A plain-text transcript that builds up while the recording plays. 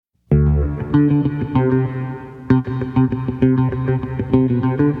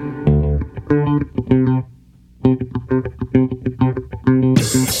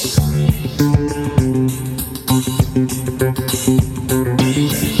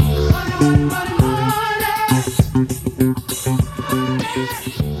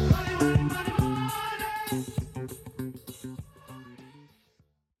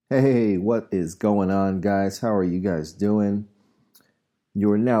what is going on, guys? How are you guys doing?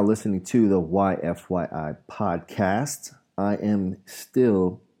 You are now listening to the YFYI podcast. I am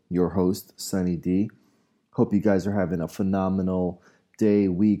still your host, Sunny D. Hope you guys are having a phenomenal day,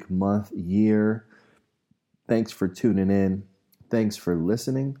 week, month, year. Thanks for tuning in. Thanks for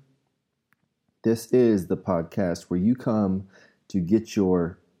listening. This is the podcast where you come to get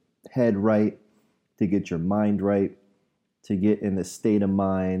your head right, to get your mind right, to get in a state of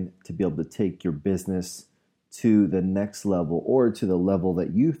mind to be able to take your business to the next level or to the level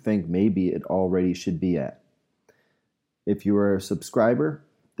that you think maybe it already should be at. If you are a subscriber,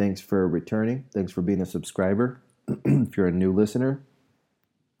 thanks for returning. Thanks for being a subscriber. If you're a new listener,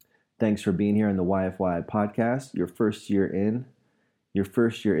 thanks for being here on the YFYI podcast. Your first year in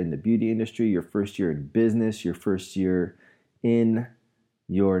the beauty industry, your first year in business, your first year in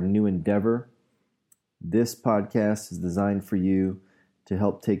your new endeavor. This podcast is designed for you to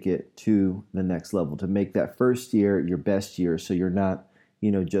help take it to the next level, to make that first year your best year so you're not,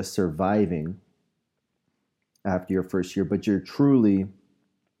 just surviving after your first year, but you're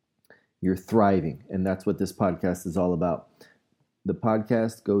thriving. And that's what this podcast is all about. The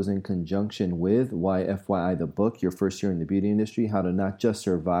podcast goes in conjunction with YFYI, the book, Your First Year in the Beauty Industry, How to Not Just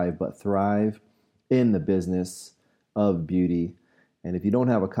Survive, but Thrive in the Business of Beauty. And if you don't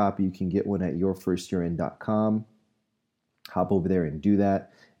have a copy, you can get one at yourfirstyearin.com. Hop over there and do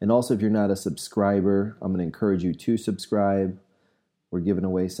that. And also, if you're not a subscriber, I'm going to encourage you to subscribe. We're giving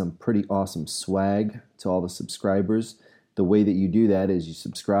away some pretty awesome swag to all the subscribers. The way that you do that is you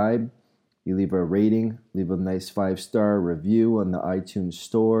subscribe, you leave a rating, leave a nice 5-star review on the iTunes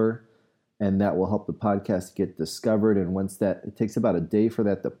store, and that will help the podcast get discovered. And it takes about a day for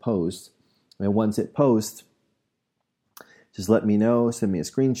that to post. And once it posts, just let me know, send me a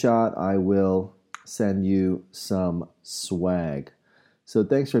screenshot. I will send you some swag. So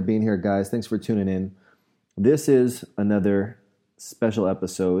thanks for being here, guys. Thanks for tuning in. This is another special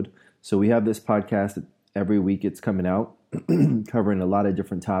episode. So we have this podcast every week. It's coming out, covering a lot of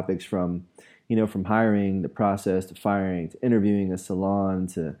different topics from hiring, the process, to firing, to interviewing a salon,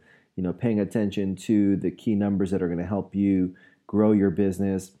 to, paying attention to the key numbers that are going to help you grow your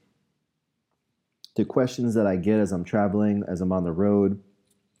business, to questions that I get as I'm traveling, as I'm on the road,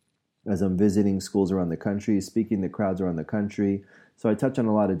 as I'm visiting schools around the country, speaking to crowds around the country. So I touch on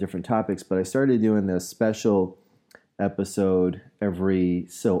a lot of different topics, but I started doing this special episode every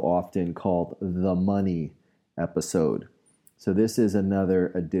so often called The Money Episode. So this is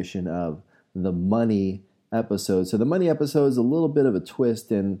another edition of The Money Episode. So The Money Episode is a little bit of a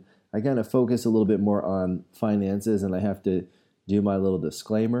twist, and I kind of focus a little bit more on finances, and I have to do my little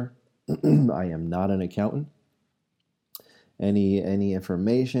disclaimer. I am not an accountant. Any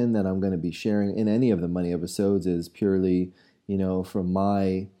information that I'm going to be sharing in any of the money episodes is purely, from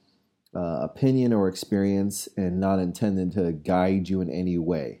my opinion or experience, and not intended to guide you in any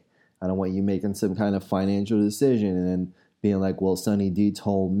way. I don't want you making some kind of financial decision and then being like, well, Sunny D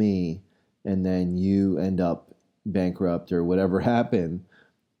told me, and then you end up bankrupt or whatever happened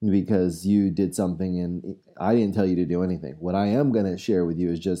because you did something and I didn't tell you to do anything. What I am going to share with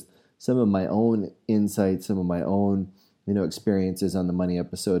you is just some of my own insights, some of my own, experiences on the money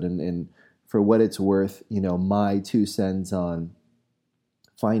episode, and for what it's worth, my 2 cents on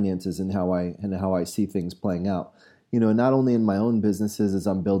finances and how I see things playing out. Not only in my own businesses as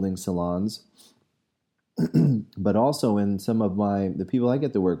I'm building salons, but also in some of the people I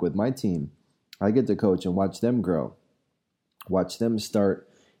get to work with, my team. I get to coach and watch them grow, watch them start,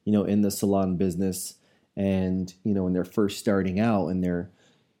 in the salon business, and when they're first starting out and they're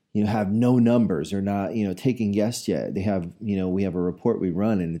have no numbers. They're not, taking guests yet. They have, we have a report we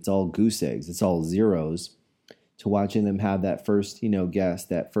run and it's all goose eggs. It's all zeros, to watching them have that first, guest,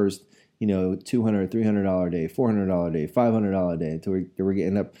 that first, $200, $300 day, $400 day, $500 day, until we're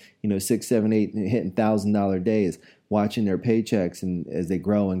getting up, 6, 7, 8, and hitting $1,000 days, watching their paychecks and as they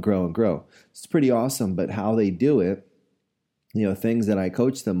grow and grow and grow. It's pretty awesome, but how they do it, things that I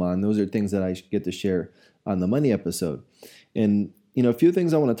coach them on, those are things that I get to share on the money episode. And a few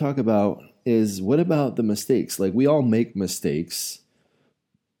things I want to talk about is, what about the mistakes? Like, we all make mistakes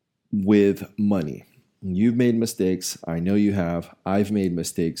with money. You've made mistakes. I know you have. I've made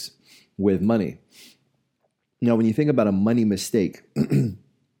mistakes with money. Now, when you think about a money mistake, think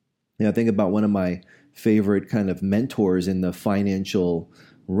about one of my favorite kind of mentors in the financial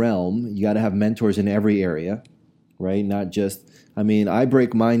realm. You got to have mentors in every area, right? Not just, I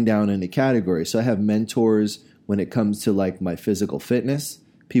break mine down into categories. So I have mentors when it comes to like my physical fitness,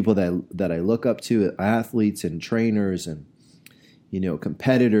 people that I look up to, athletes and trainers and,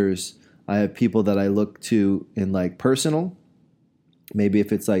 competitors. I have people that I look to in like personal, Maybe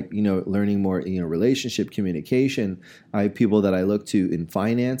if it's like, learning more, relationship communication, I have people that I look to in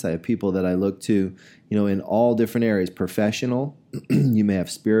finance. I have people that I look to, in all different areas, professional, you may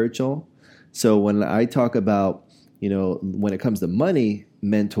have spiritual. So when I talk about, when it comes to money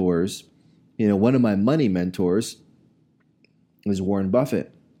mentors, one of my money mentors is Warren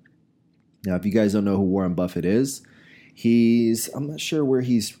Buffett. Now, if you guys don't know who Warren Buffett is, I'm not sure where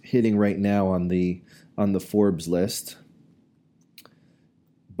he's hitting right now on the Forbes list,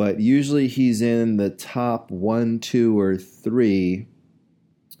 but usually he's in the top 1, 2, or 3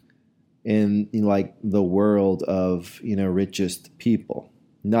 in like the world of, richest people.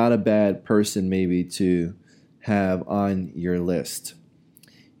 Not a bad person maybe to have on your list.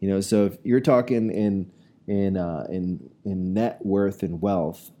 So if you're talking in net worth and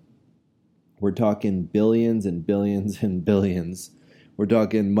wealth, we're talking billions and billions and billions. We're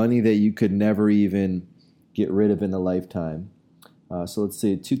talking money that you could never even get rid of in a lifetime. So let's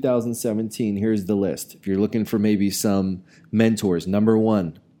see, 2017, here's the list. If you're looking for maybe some mentors, number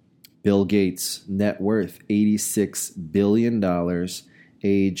 1, Bill Gates, net worth $86 billion,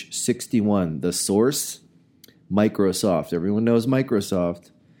 age 61. The source, Microsoft. Everyone knows Microsoft.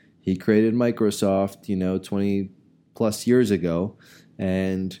 He created Microsoft, 20 plus years ago.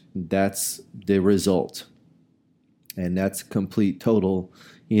 And that's the result. And that's complete, total,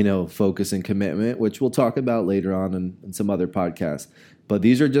 focus and commitment, which we'll talk about later on in some other podcasts. But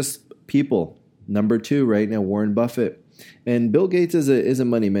these are just people. Number 2 right now, Warren Buffett. And Bill Gates is a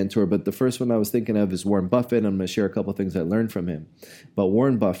money mentor, but the first one I was thinking of is Warren Buffett. I'm going to share a couple of things I learned from him. But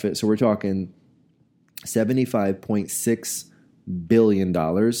Warren Buffett, so we're talking $75.6 billion,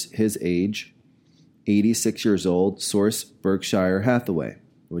 his age, 86 years old, source Berkshire Hathaway,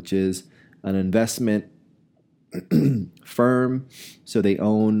 which is an investment firm. So they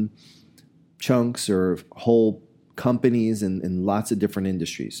own chunks or whole companies in lots of different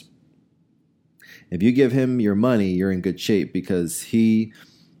industries. If you give him your money, you're in good shape because he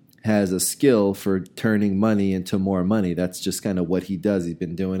has a skill for turning money into more money. That's just kind of what he does. He's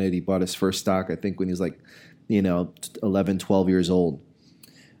been doing it. He bought his first stock, I think, when he was like, 11, 12 years old.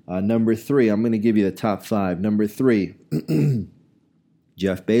 Number 3, I'm going to give you the top 5. Number 3,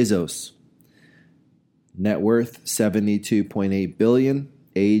 Jeff Bezos. Net worth $72.8 billion,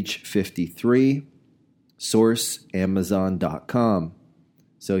 age 53. Source Amazon.com.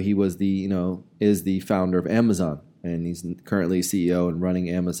 So he was is the founder of Amazon, and he's currently CEO and running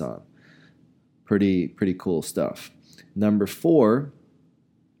Amazon. Pretty cool stuff. Number 4,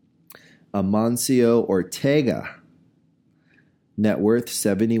 Amancio Ortega. Net worth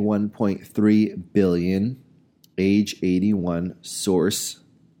 $71.3 billion, age 81. Source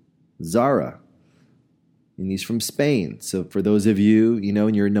Zara. And he's from Spain. So for those of you,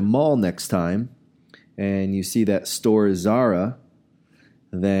 and you're in the mall next time and you see that store Zara,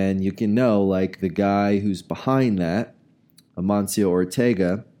 then you can know like the guy who's behind that, Amancio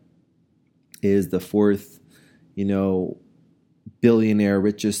Ortega, is the 4th, billionaire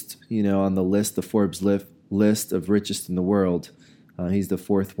richest, on the list, the Forbes list of richest in the world. He's the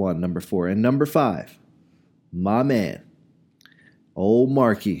 4th one, number 4. And number 5, my man, old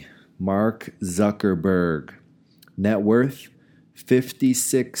Marky, Mark Zuckerberg. Net worth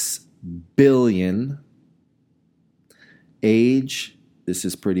 $56 billion. Age, this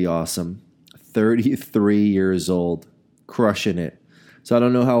is pretty awesome, 33 years old, crushing it. So I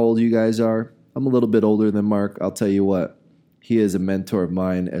don't know how old you guys are. I'm a little bit older than Mark. I'll tell you what, he is a mentor of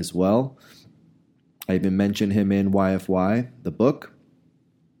mine as well. I even mentioned him in YFY, the book,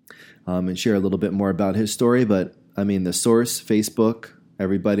 and share a little bit more about his story. But the source, Facebook,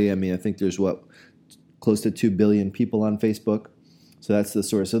 everybody. I think there's close to 2 billion people on Facebook. So that's the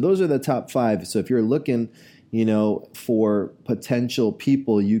source. So those are the top 5. So if you're looking, for potential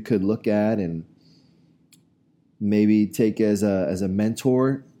people you could look at and maybe take as a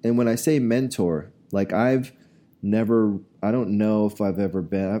mentor. And when I say mentor, like I don't know if I've ever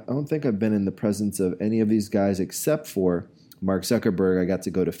been, I don't think I've been in the presence of any of these guys except for Mark Zuckerberg. I got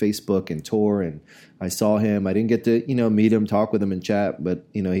to go to Facebook and tour, and I saw him. I didn't get to, meet him, talk with him and chat, but,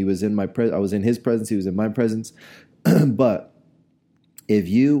 he was in I was in his presence. He was in my presence. But if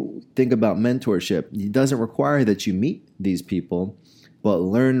you think about mentorship, it doesn't require that you meet these people, but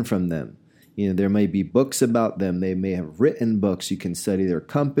learn from them. There may be books about them. They may have written books. You can study their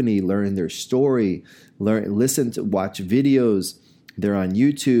company, learn their story, watch videos. They're on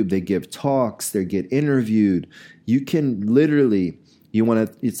YouTube. They give talks. They get interviewed. You can literally,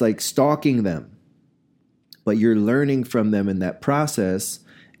 it's like stalking them, but you're learning from them in that process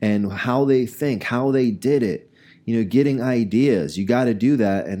and how they think, how they did it, getting ideas. You got to do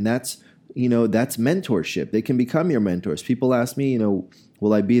that. And that's that's mentorship. They can become your mentors. People ask me,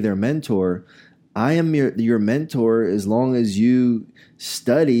 will I be their mentor? I am your mentor as long as you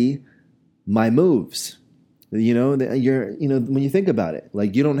study my moves. When you think about it,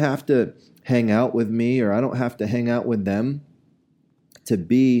 like you don't have to hang out with me, or I don't have to hang out with them to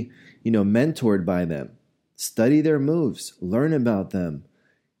be, mentored by them. Study their moves, learn about them,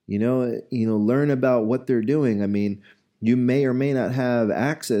 learn about what they're doing. I mean, you may or may not have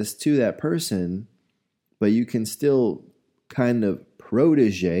access to that person, but you can still kind of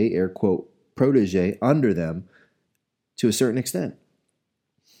protege, air quote, protege under them to a certain extent.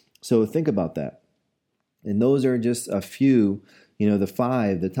 So think about that. And those are just a few,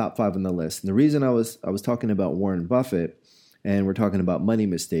 the top 5 on the list. And the reason I was talking about Warren Buffett, and we're talking about money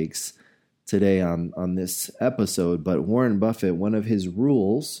mistakes today on this episode, but Warren Buffett, one of his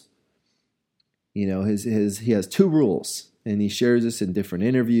rules, he has 2 rules, and he shares this in different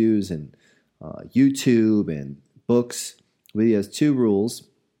interviews and YouTube and books. But he has 2 rules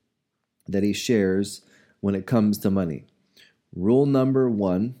that he shares when it comes to money. Rule number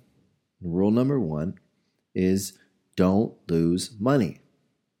one is don't lose money.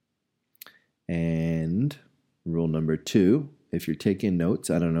 And rule number 2, if you're taking notes,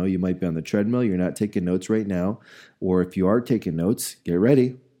 I don't know, you might be on the treadmill, you're not taking notes right now, or if you are taking notes, get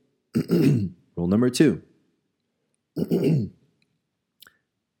ready. Rule number 2,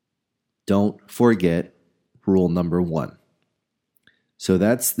 don't forget rule number 1. So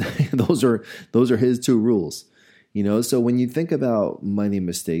that's those are his 2 rules. So when you think about money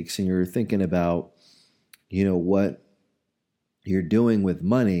mistakes and you're thinking about, what you're doing with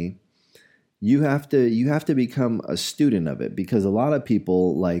money, you have to become a student of it, because a lot of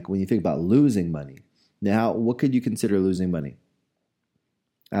people, like when you think about losing money. Now, what could you consider losing money?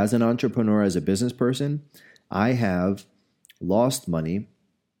 As an entrepreneur, as a business person, I have lost money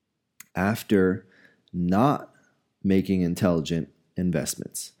after not making intelligent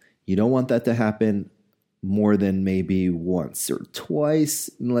investments. You don't want that to happen more than maybe once or twice,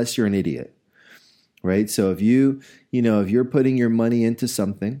 unless you're an idiot, right? So if you're putting your money into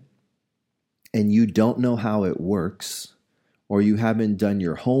something and you don't know how it works, or you haven't done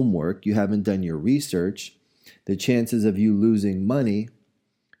your homework, you haven't done your research, the chances of you losing money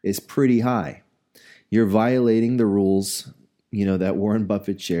is pretty high. You're violating the rules, that Warren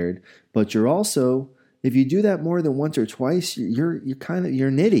Buffett shared, but you're also, if you do that more than once or twice, you're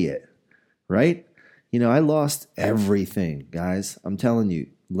an idiot, right? I lost everything, guys. I'm telling you,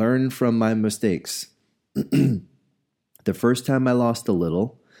 learn from my mistakes. The first time I lost a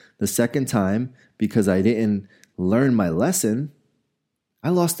little. The second time, because I didn't learn my lesson, I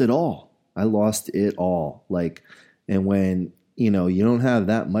lost it all. And when, you don't have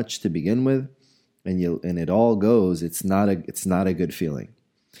that much to begin with, and it all goes, it's not a good feeling.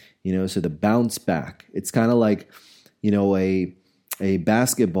 So the bounce back, it's kind of like, a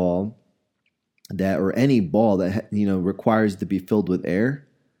basketball or any ball that, requires to be filled with air,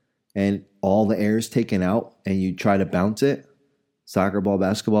 and all the air is taken out, and you try to bounce it, soccer ball,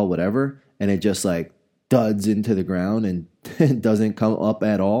 basketball, whatever, and it just like duds into the ground and doesn't come up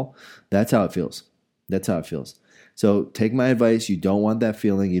at all. That's how it feels. So take my advice. You don't want that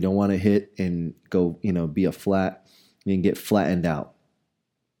feeling. You don't want to hit and go, be a flat and get flattened out.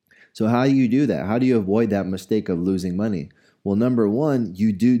 So how do you do that? How do you avoid that mistake of losing money? Well, number 1,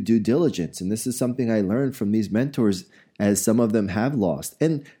 you do due diligence. And this is something I learned from these mentors, as some of them have lost.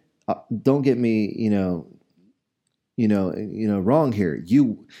 And don't get me, wrong here.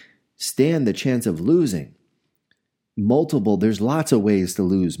 You stand the chance of losing. There's lots of ways to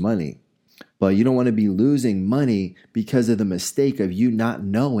lose money, but you don't want to be losing money because of the mistake of you not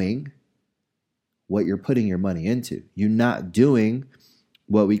knowing what you're putting your money into. You're not doing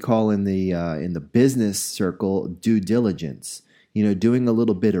what we call in the business circle due diligence. Doing a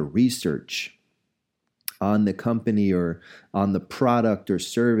little bit of research on the company or on the product or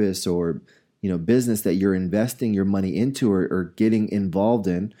service or business that you're investing your money into or getting involved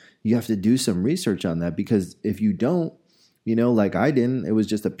in. You have to do some research on that, because if you don't, like I didn't, it was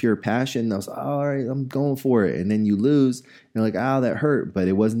just a pure passion. I was all right, I'm going for it. And then you lose, you're like, that hurt, but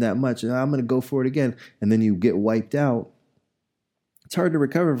it wasn't that much. And I'm going to go for it again. And then you get wiped out. It's hard to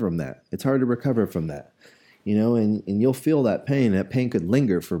recover from that. And you'll feel that pain. That pain could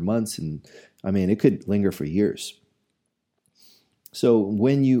linger for months. And it could linger for years. So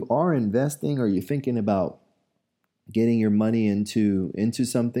when you are investing, or you're thinking about getting your money into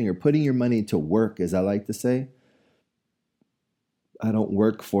something, or putting your money to work, as I like to say, I don't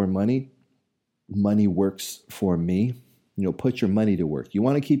work for money. Money works for me. Put your money to work. You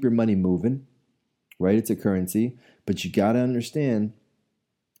want to keep your money moving, right? It's a currency, but you got to understand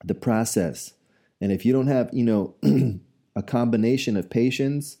the process. And if you don't have, a combination of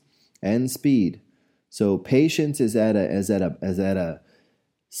patience and speed. So patience is at a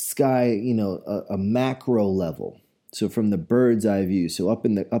sky, a macro level. So from the bird's eye view, so up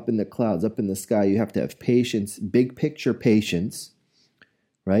in the clouds, up in the sky, you have to have patience, big picture patience,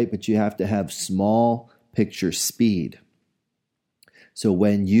 right? But you have to have small picture speed. So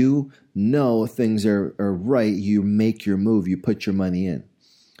when you know things are right, you make your move, you put your money in.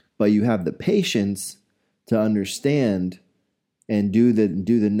 But you have the patience to understand and do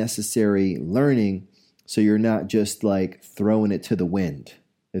the necessary learning, so you're not just like throwing it to the wind,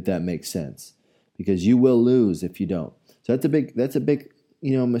 if that makes sense. Because you will lose if you don't. So that's a big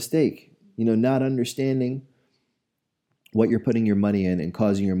mistake. Not understanding what you're putting your money in and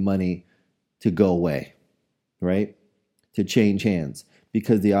causing your money to go away, right? To change hands.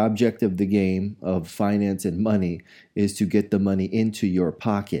 Because the object of the game of finance and money is to get the money into your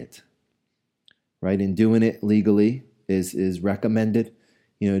pocket, right? And doing it legally is recommended.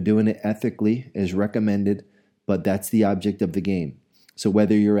 Doing it ethically is recommended, but that's the object of the game. So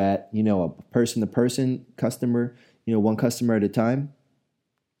whether you're at, a person-to-person customer, one customer at a time,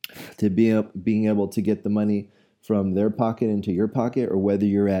 to being able to get the money from their pocket into your pocket, or whether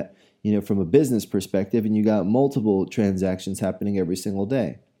you're at, from a business perspective and you got multiple transactions happening every single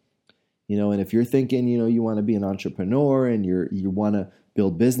day. And if you're thinking, you want to be an entrepreneur and you want to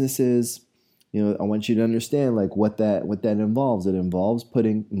build businesses, I want you to understand like what that involves. It involves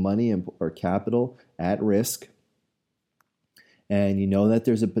putting money or capital at risk. And you know that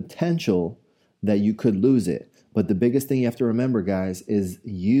there's a potential that you could lose it. But the biggest thing you have to remember, guys, is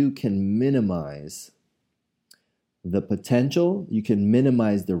you can minimize the potential. You can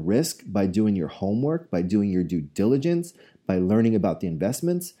minimize the risk by doing your homework, by doing your due diligence, by learning about the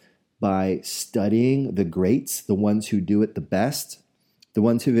investments, by studying the greats, the ones who do it the best, the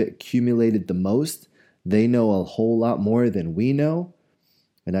ones who've accumulated the most. They know a whole lot more than we know.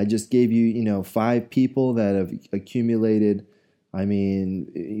 And I just gave you, 5 people that have accumulated.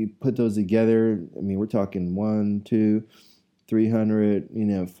 You put those together. We're talking 1, 2,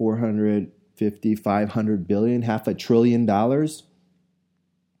 300, 450, 500 billion, $500 billion. Do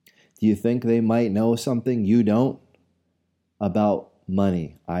you think they might know something you don't about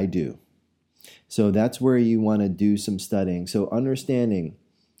money? I do. So that's where you want to do some studying. So understanding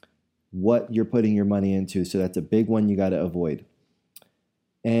what you're putting your money into. So that's a big one you got to avoid.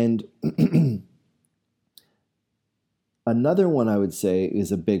 And another one I would say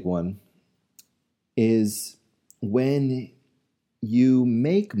is a big one is when you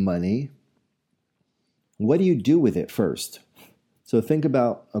make money, what do you do with it first? So think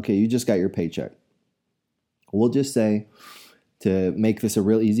about, okay, you just got your paycheck. We'll just say, to make this a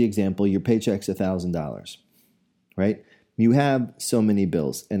real easy example, your paycheck's $1,000, right? You have so many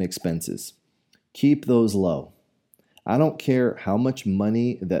bills and expenses. Keep those low. I don't care how much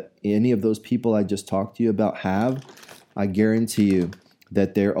money that any of those people I just talked to you about have. I guarantee you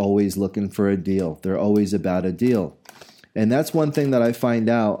that they're always looking for a deal. They're always about a deal. And that's one thing that I find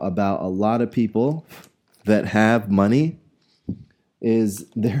out about a lot of people that have money is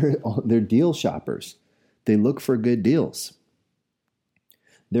they're deal shoppers. They look for good deals.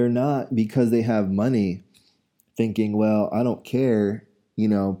 They're not, because they have money, thinking, well, I don't care,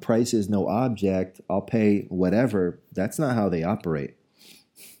 price is no object, I'll pay whatever. That's not how they operate.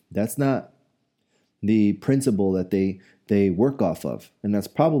 That's not the principle that they work off of. And that's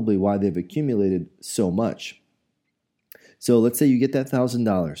probably why they've accumulated so much. So let's say you get that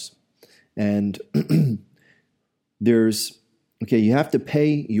 $1,000 and you have to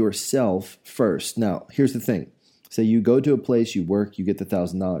pay yourself first. Now, here's the thing. Say you go to a place, you work, you get the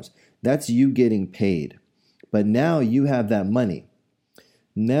 $1,000. That's you getting paid. But now you have that money.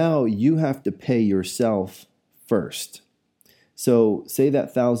 Now you have to pay yourself first. So say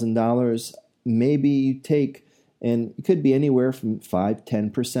that $1,000, maybe you take, and it could be anywhere from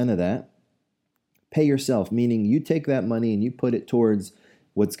 5-10% of that. Pay yourself, meaning you take that money and you put it towards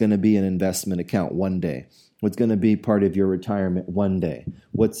what's going to be an investment account one day, what's going to be part of your retirement one day,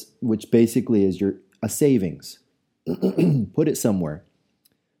 which basically is a savings. Put it somewhere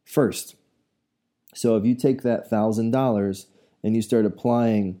first. So if you take that $1,000 and you start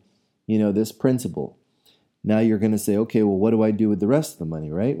applying, this principle, now you're going to say, okay, well, what do I do with the rest of the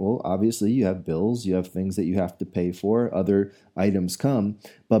money, right? Well, obviously you have bills, you have things that you have to pay for, other items come.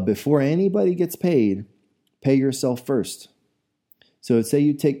 But before anybody gets paid, pay yourself first. So say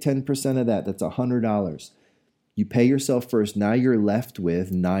you take 10% of that, that's $100. You pay yourself first. Now you're left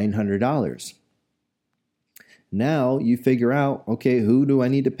with $900. Now you figure out, okay, who do I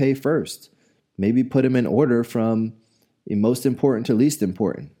need to pay first? Maybe put them in order from, most important to least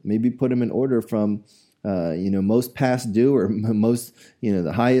important. Maybe put them in order from, most past due or most,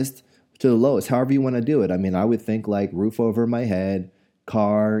 the highest to the lowest, however you want to do it. I mean, I would think like roof over my head,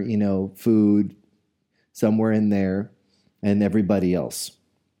 car, food, somewhere in there, and everybody else.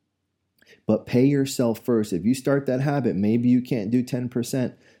 But pay yourself first. If you start that habit, maybe you can't do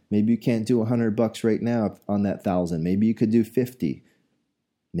 10%. Maybe you can't do $100 right now on that 1,000. Maybe you could do 50.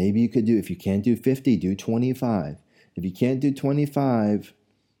 Maybe you could do, if you can't do 50, do 25. If you can't do 25,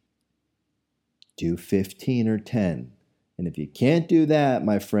 do 15 or 10. And if you can't do that,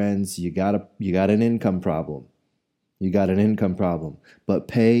 my friends, you got an income problem. You got an income problem. But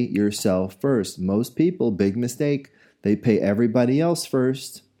pay yourself first. Most people, big mistake, they pay everybody else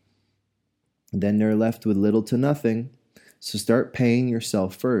first. Then they're left with little to nothing. So start paying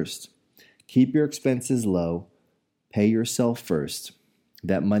yourself first. Keep your expenses low. Pay yourself first.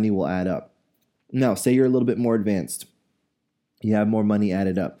 That money will add up. Now, say you're a little bit more advanced. You have more money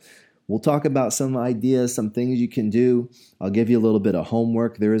added up. We'll talk about some ideas, some things you can do. I'll give you a little bit of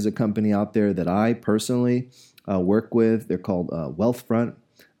homework. There is a company out there that I personally work with. They're called Wealthfront.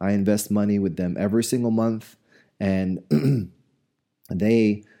 I invest money with them every single month. And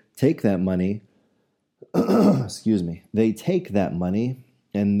they take that money, they take that money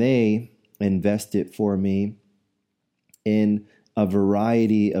and they invest it for me in a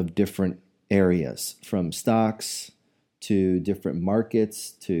variety of different areas, from stocks to different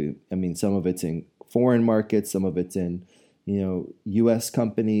markets some of it's in foreign markets, some of it's in, U.S.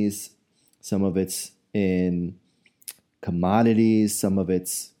 companies, some of it's in commodities, some of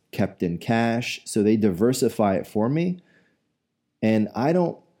it's kept in cash. So they diversify it for me and I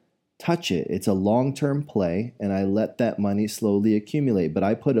don't touch it. It's a long-term play and I let that money slowly accumulate, but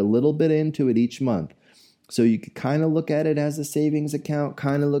I put a little bit into it each month. So you could kind of look at it as a savings account,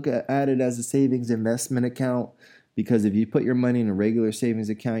 kind of look at it as a savings investment account, because if you put your money in a regular savings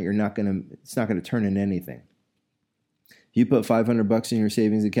account, it's not going to turn into anything. If you put $500 in your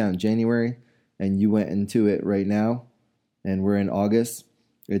savings account in January and you went into it right now and we're in August,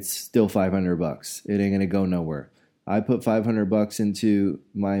 it's still $500. It ain't going to go nowhere. I put $500 into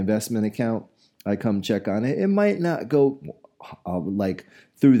my investment account. I come check on it. It might not go like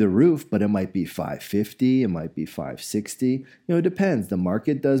through the roof, but it might be $550. It might be $560. It depends. The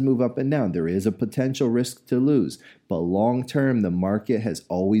market does move up and down. There is a potential risk to lose, but long term, the market has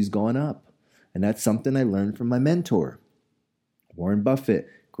always gone up. And that's something I learned from my mentor, Warren Buffett,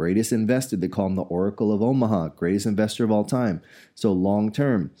 greatest investor. They call him the Oracle of Omaha, greatest investor of all time. So long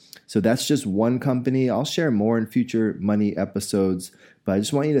term. So that's just one company. I'll share more in future money episodes, but I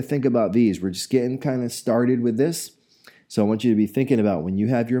just want you to think about these. We're just getting kind of started with this. So I want you to be thinking about, when you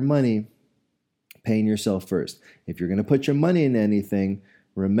have your money, paying yourself first. If you're going to put your money into anything,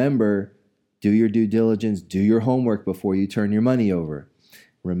 remember, do your due diligence, do your homework before you turn your money over.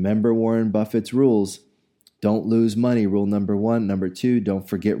 Remember Warren Buffett's rules. Don't lose money, rule number 1. Number 2, don't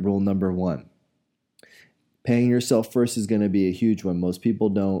forget rule number 1. Paying yourself first is going to be a huge one. Most people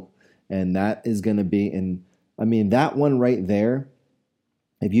don't. And that is going to be, that one right there,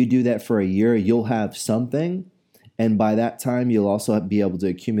 if you do that for a year, you'll have something. And by that time, you'll also be able to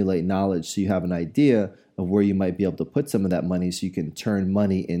accumulate knowledge so you have an idea of where you might be able to put some of that money so you can turn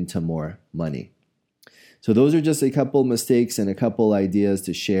money into more money. So those are just a couple mistakes and a couple ideas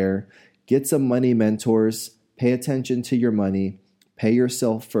to share. Get some money mentors. Pay attention to your money. Pay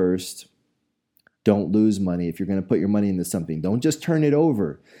yourself first. Don't lose money. If you're going to put your money into something, don't just turn it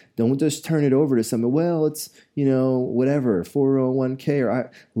over. Don't just turn it over to something. Well, it's, whatever, 401k,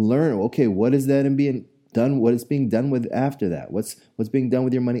 or learn, okay, what is that and being done? What is being done with after that? What's being done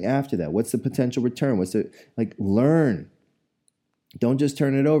with your money after that? What's the potential return? Learn. Don't just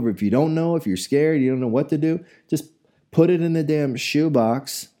turn it over. If you don't know, if you're scared, you don't know what to do, just put it in the damn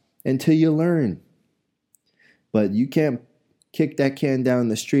shoebox until you learn. But you can't kick that can down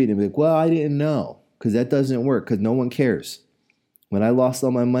the street and be like, well, I didn't know, because that doesn't work, because no one cares. When I lost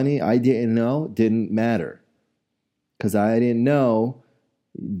all my money, I didn't know, didn't matter. Because I didn't know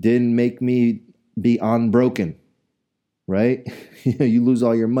didn't make me be unbroken, right? You lose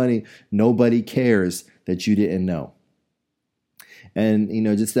all your money, nobody cares that you didn't know. And,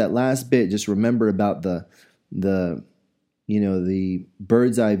 just that last bit, just remember about the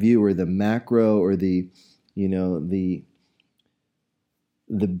bird's eye view, or the macro, or the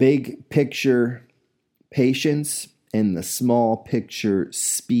big picture patience and the small picture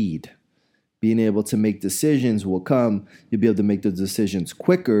speed. Being able to make decisions will come. You'll be able to make those decisions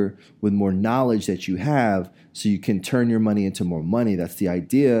quicker with more knowledge that you have, so you can turn your money into more money. That's the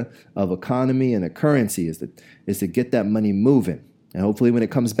idea of economy and a currency, is to get that money moving. And hopefully when it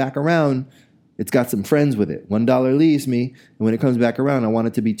comes back around, it's got some friends with it. $1 leaves me, and when it comes back around, I want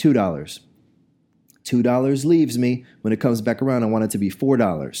it to be $2. $2 leaves me. When it comes back around, I want it to be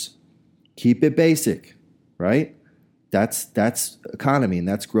 $4. Keep it basic, right? That's economy, and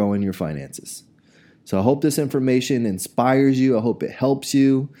that's growing your finances. So I hope this information inspires you. I hope it helps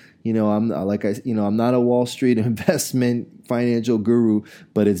you. I'm not a Wall Street investment financial guru,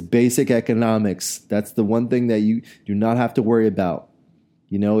 but it's basic economics. That's the one thing that you do not have to worry about.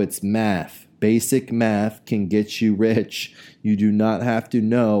 It's math. Basic math can get you rich. You do not have to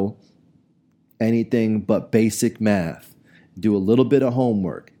know anything but basic math. Do a little bit of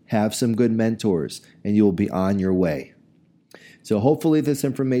homework. Have some good mentors, and you will be on your way. So hopefully this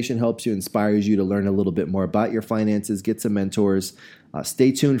information helps you, inspires you to learn a little bit more about your finances, get some mentors.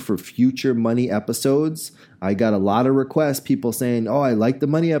 Stay tuned for future money episodes. I got a lot of requests, people saying, I like the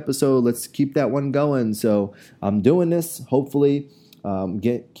money episode. Let's keep that one going. So I'm doing this. Hopefully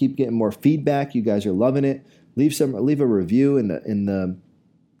keep getting more feedback. You guys are loving it. Leave a review in the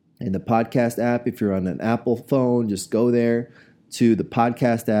podcast app. If you're on an Apple phone, just go there to the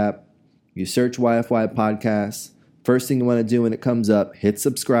podcast app. You search YFY Podcasts. First thing you want to do when it comes up, hit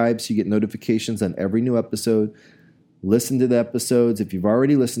subscribe so you get notifications on every new episode. Listen to the episodes. If you've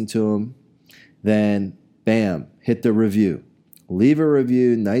already listened to them, then bam, hit the review. Leave a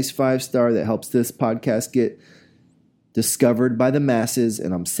review, nice 5-star that helps this podcast get discovered by the masses.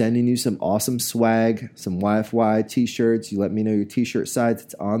 And I'm sending you some awesome swag, some YFY t-shirts. You let me know your t-shirt size.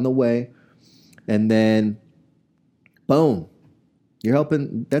 It's on the way. And then, boom, you're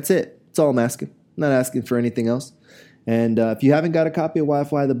helping. That's it. That's all I'm asking. I'm not asking for anything else. And if you haven't got a copy of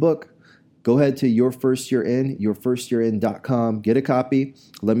YFY the book, go ahead to yourfirstyearin.com. Get a copy.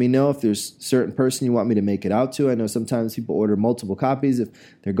 Let me know if there's a certain person you want me to make it out to. I know sometimes people order multiple copies. If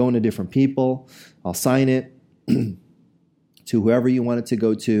they're going to different people, I'll sign it to whoever you want it to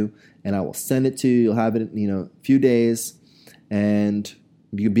go to, and I will send it to you. You'll have it in a few days, and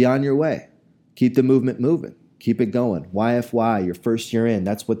you'll be on your way. Keep the movement moving. Keep it going. YFY, your first year in.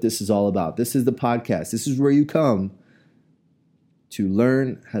 That's what this is all about. This is the podcast. This is where you come to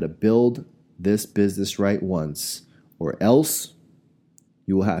learn how to build this business right once, or else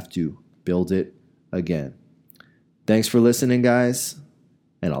you will have to build it again. Thanks for listening, guys,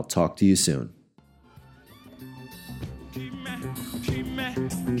 and I'll talk to you soon.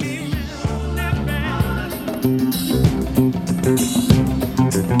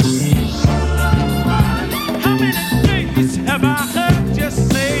 How many things have I heard?